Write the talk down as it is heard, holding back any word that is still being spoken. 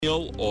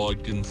Neil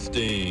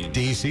Augenstein.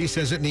 D.C.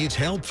 says it needs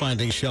help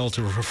finding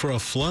shelter for a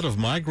flood of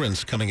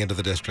migrants coming into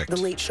the district. The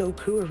Late Show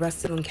crew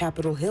arrested on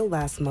Capitol Hill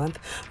last month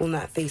will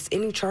not face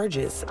any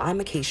charges.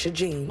 I'm Acacia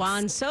James.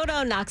 Juan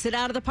Soto knocks it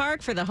out of the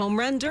park for the Home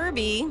Run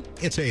Derby.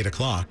 It's 8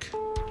 o'clock.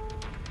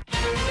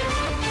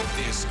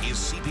 This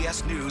is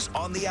CBS News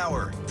on the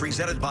Hour,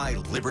 presented by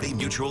Liberty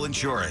Mutual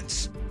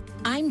Insurance.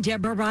 I'm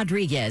Deborah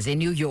Rodriguez in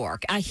New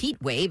York. A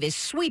heat wave is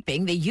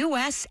sweeping the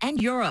U.S.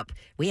 and Europe.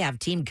 We have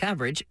team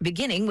coverage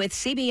beginning with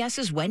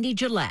CBS's Wendy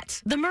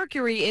Gillette. The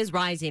mercury is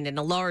rising in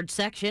a large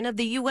section of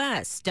the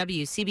U.S.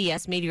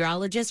 WCBS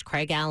meteorologist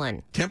Craig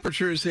Allen.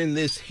 Temperatures in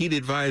this heat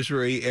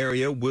advisory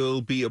area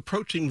will be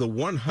approaching the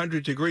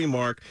 100-degree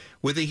mark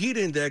with a heat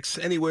index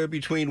anywhere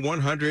between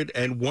 100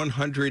 and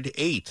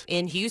 108.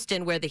 In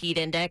Houston, where the heat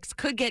index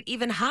could get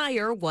even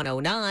higher,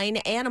 109,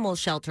 animal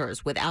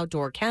shelters with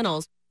outdoor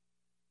kennels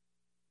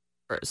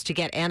to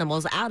get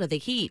animals out of the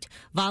heat.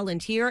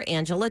 Volunteer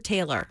Angela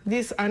Taylor.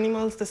 These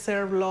animals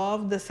deserve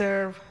love,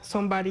 deserve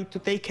somebody to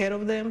take care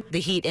of them.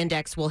 The heat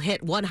index will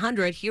hit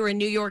 100 here in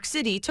New York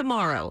City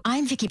tomorrow.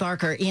 I'm Vicky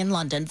Barker in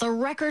London. The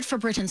record for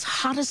Britain's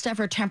hottest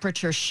ever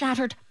temperature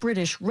shattered.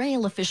 British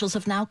rail officials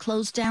have now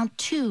closed down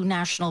 2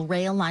 national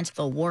rail lines.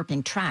 The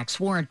warping tracks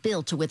weren't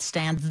built to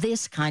withstand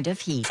this kind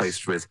of heat.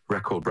 Faced with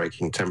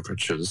record-breaking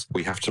temperatures,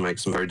 we have to make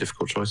some very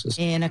difficult choices.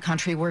 In a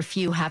country where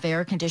few have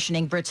air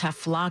conditioning, Brits have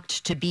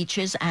flocked to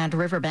beaches and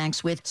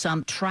riverbanks with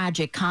some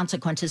tragic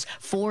consequences.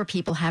 4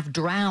 people have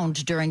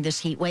drowned during this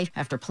heat wave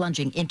after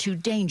plunging into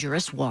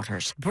dangerous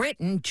waters.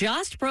 Britain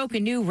just broke a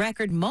new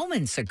record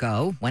moments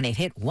ago when it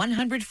hit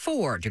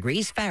 104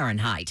 degrees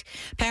Fahrenheit.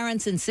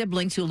 Parents and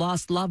siblings who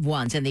lost loved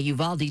ones in the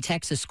Uvalde,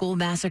 Texas school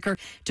massacre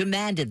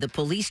demanded the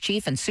police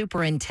chief and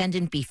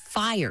superintendent be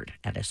fired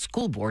at a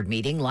school board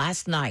meeting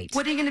last night.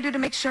 What are you going to do to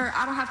make sure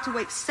I don't have to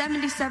wait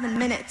 77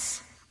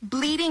 minutes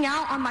bleeding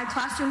out on my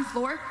classroom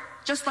floor,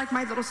 just like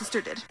my little sister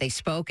did? They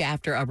spoke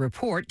after a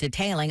report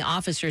detailing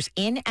officers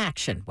in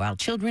action while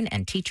children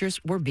and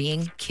teachers were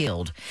being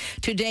killed.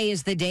 Today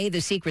is the day the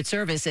Secret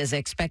Service is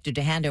expected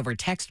to hand over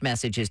text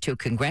messages to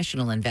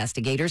congressional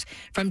investigators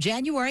from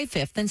January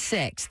 5th and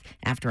 6th,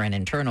 after an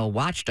internal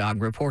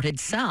watchdog reported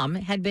some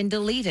had been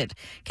deleted.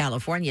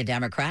 California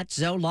Democrat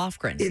Zoe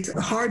Lofgren. It's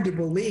hard to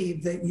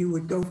believe that you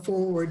would go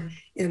forward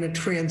in a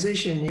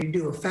transition, you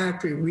do a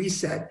factory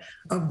reset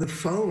of the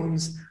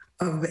phones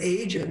of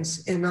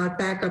agents and not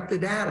back up the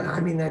data. I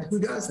mean, who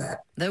does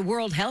that? The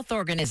World Health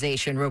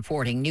Organization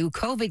reporting new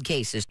COVID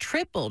cases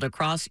tripled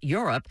across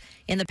Europe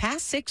in the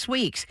past 6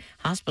 weeks.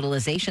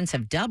 Hospitalizations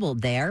have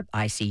doubled there.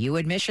 ICU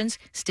admissions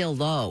still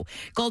low.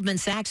 Goldman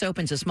Sachs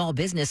opens a small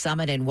business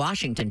summit in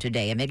Washington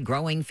today amid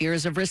growing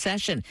fears of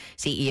recession.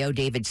 CEO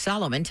David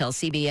Solomon tells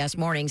CBS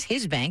Mornings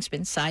his bank's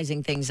been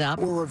sizing things up.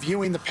 We're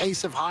reviewing the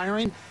pace of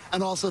hiring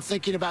and also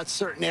thinking about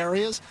certain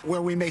areas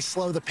where we may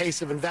slow the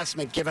pace of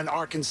investment given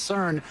our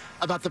concern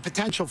about the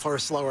potential for a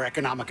slower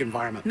economic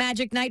environment.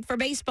 Magic night for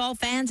baseball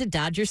fans at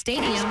Dodger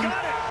Stadium. He's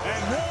got it,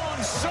 and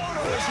Juan Soto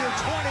is your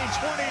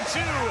 2022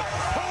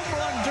 Home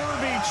Run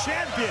Derby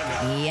champion.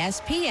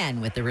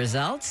 ESPN with the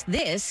results.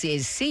 This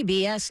is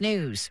CBS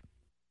News.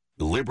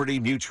 Liberty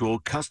Mutual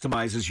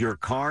customizes your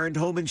car and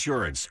home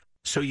insurance,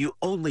 so you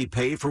only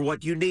pay for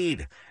what you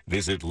need.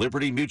 Visit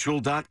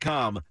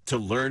libertymutual.com to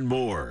learn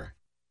more.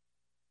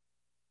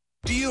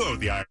 Do you owe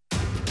the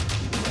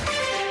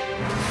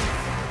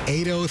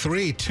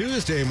 8:03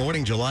 Tuesday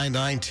morning, July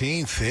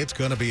 19th. It's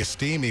going to be a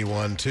steamy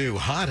one, too.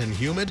 Hot and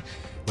humid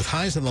with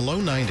highs in the low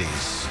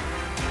 90s.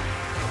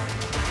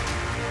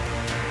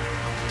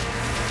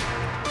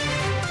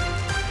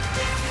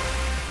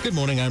 Good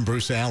morning. I'm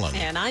Bruce Allen.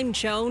 And I'm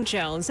Joan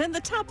Jones. And the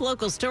top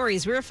local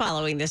stories we're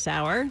following this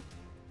hour.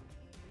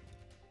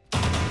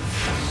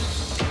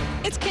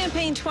 It's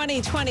Campaign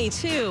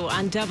 2022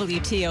 on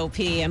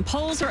WTOP, and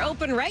polls are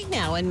open right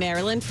now in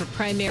Maryland for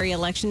primary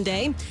election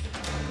day.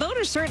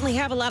 Voters certainly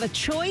have a lot of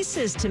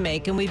choices to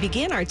make, and we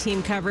begin our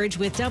team coverage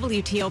with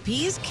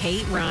WTOP's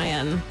Kate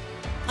Ryan.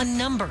 A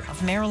number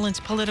of Maryland's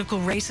political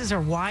races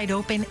are wide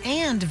open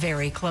and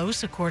very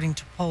close, according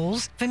to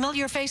polls.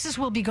 Familiar faces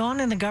will be gone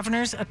in the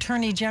governor's,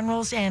 attorney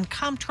general's, and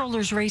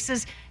comptroller's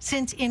races,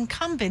 since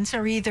incumbents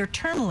are either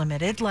term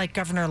limited, like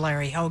Governor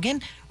Larry Hogan,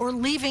 or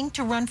leaving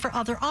to run for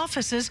other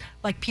offices,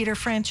 like Peter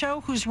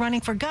Franchot, who's running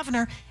for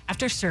governor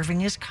after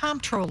serving as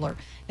comptroller.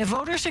 Now,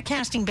 voters are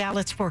casting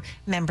ballots for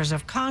members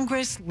of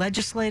Congress,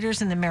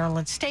 legislators in the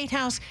Maryland State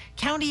House,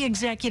 county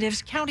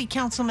executives, county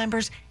council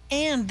members,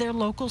 and their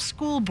local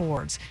school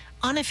boards.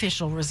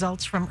 Unofficial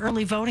results from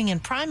early voting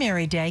and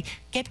primary day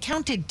get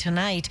counted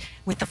tonight,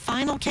 with the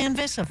final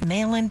canvass of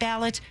mail-in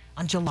ballots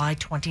on July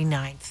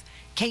 29th.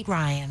 Kate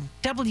Ryan,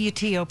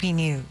 WTOP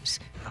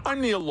News.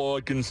 I'm Neil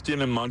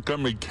Augenstein in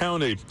Montgomery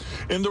County.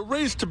 In the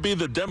race to be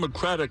the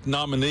Democratic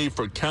nominee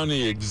for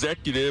county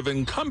executive,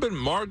 incumbent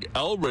Mark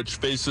Elrich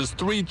faces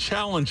three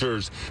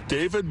challengers: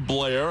 David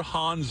Blair,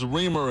 Hans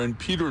Reamer, and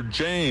Peter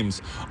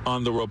James.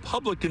 On the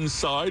Republican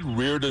side,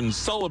 Reardon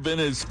Sullivan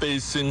is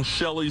facing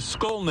Shelley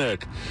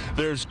Skolnick.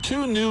 There's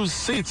 2 new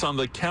seats on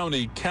the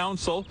county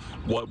council.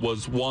 What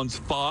was once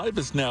 5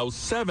 is now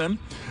 7.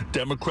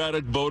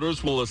 Democratic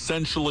voters will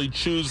essentially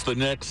choose the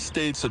next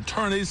state's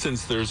attorney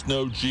since there's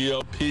no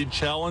GOP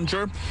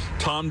challenger.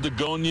 Tom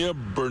DeGonia,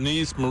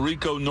 Bernice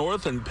Mariko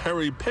North, and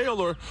Perry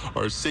Paler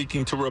are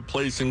seeking to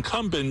replace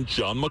incumbent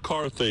John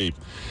McCarthy.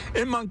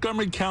 In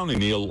Montgomery County,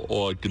 Neil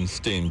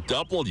Augenstein,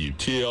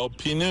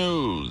 WTOP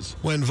News.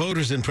 When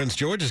voters in Prince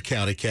George's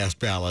County cast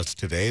ballots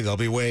today, they'll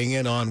be weighing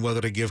in on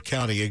whether to give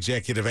County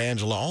Executive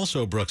Angela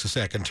Also Brooks a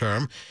second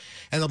term.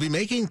 And they'll be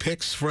making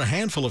picks for a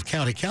handful of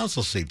county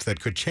council seats that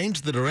could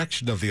change the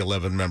direction of the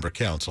 11-member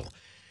council.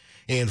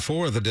 In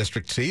 4 of the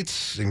district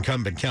seats,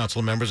 incumbent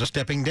council members are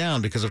stepping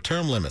down because of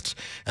term limits,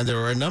 and there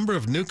are a number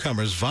of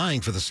newcomers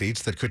vying for the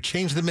seats that could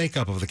change the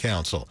makeup of the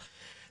council.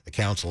 The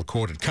council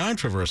courted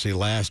controversy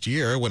last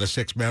year when a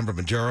 6-member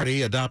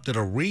majority adopted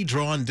a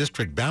redrawn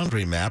district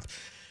boundary map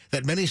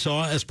that many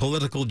saw as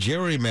political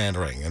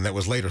gerrymandering, and that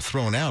was later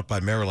thrown out by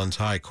Maryland's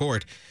High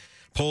Court.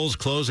 Polls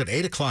close at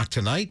 8 o'clock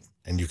tonight,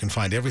 and you can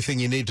find everything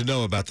you need to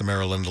know about the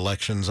Maryland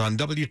elections on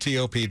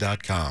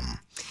WTOP.com.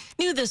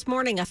 New this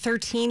morning, a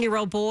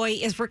 13-year-old boy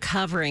is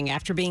recovering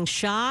after being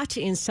shot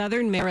in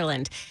southern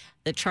Maryland.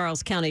 The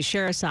Charles County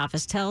Sheriff's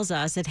Office tells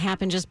us it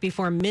happened just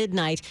before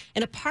midnight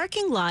in a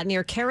parking lot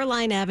near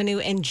Caroline Avenue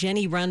and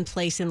Jenny Run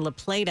Place in La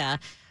Plata.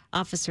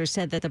 Officers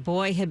said that the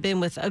boy had been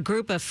with a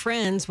group of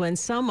friends when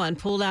someone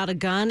pulled out a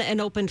gun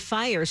and opened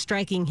fire,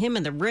 striking him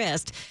in the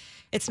wrist.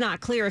 It's not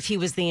clear if he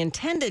was the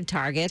intended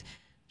target.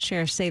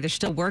 Sheriffs say they're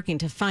still working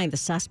to find the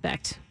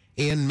suspect.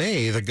 In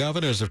May, the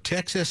governors of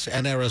Texas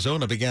and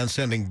Arizona began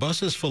sending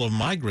buses full of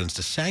migrants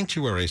to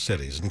sanctuary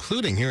cities,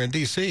 including here in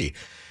D.C.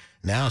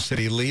 Now,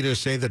 city leaders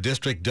say the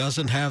district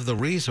doesn't have the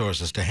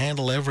resources to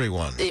handle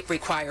everyone. It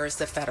requires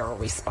the federal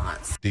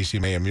response. D.C.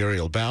 Mayor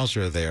Muriel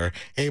Bowser there.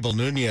 Abel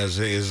Nunez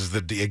is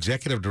the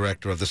executive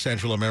director of the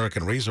Central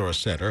American Resource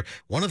Center,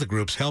 one of the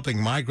groups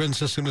helping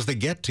migrants as soon as they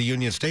get to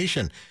Union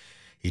Station.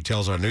 He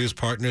tells our news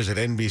partners at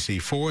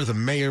NBC4 the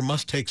mayor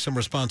must take some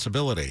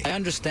responsibility. I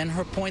understand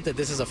her point that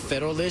this is a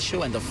federal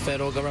issue and the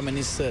federal government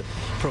needs to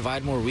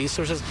provide more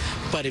resources.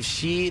 But if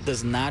she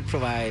does not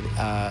provide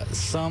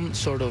some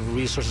sort of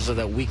resources so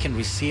that we can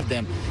receive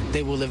them,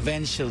 they will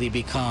eventually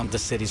become the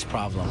city's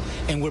problem.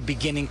 And we're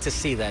beginning to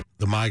see that.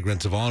 The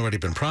migrants have already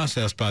been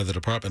processed by the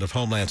Department of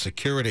Homeland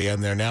Security,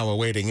 and they're now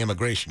awaiting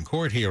immigration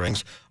court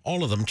hearings.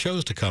 All of them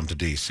chose to come to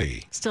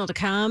D.C. Still to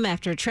come,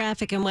 after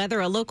traffic and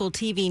weather, a local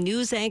TV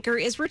news anchor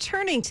is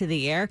returning to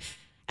the air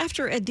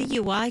after a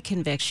DUI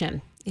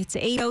conviction. It's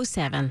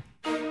 8:07.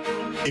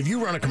 If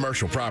you run a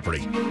commercial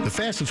property, the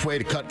fastest way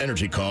to cut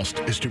energy costs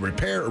is to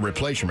repair or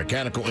replace your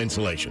mechanical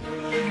insulation.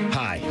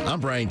 Hi, I'm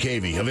Brian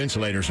Cavey of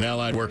Insulators and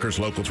Allied Workers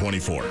Local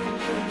 24.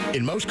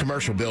 In most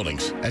commercial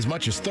buildings, as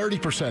much as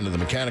 30% of the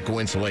mechanical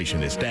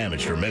insulation is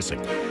damaged or missing,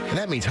 and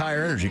that means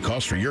higher energy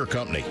costs for your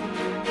company.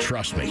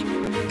 Trust me,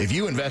 if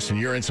you invest in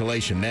your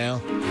insulation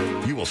now,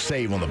 you will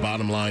save on the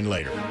bottom line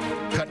later.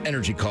 Cut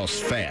energy costs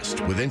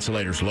fast with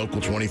Insulators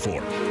Local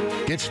 24.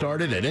 Get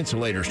started at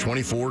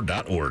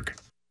insulators24.org.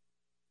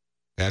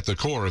 At the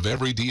core of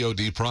every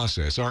DoD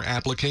process are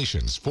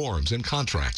applications, forms, and contracts.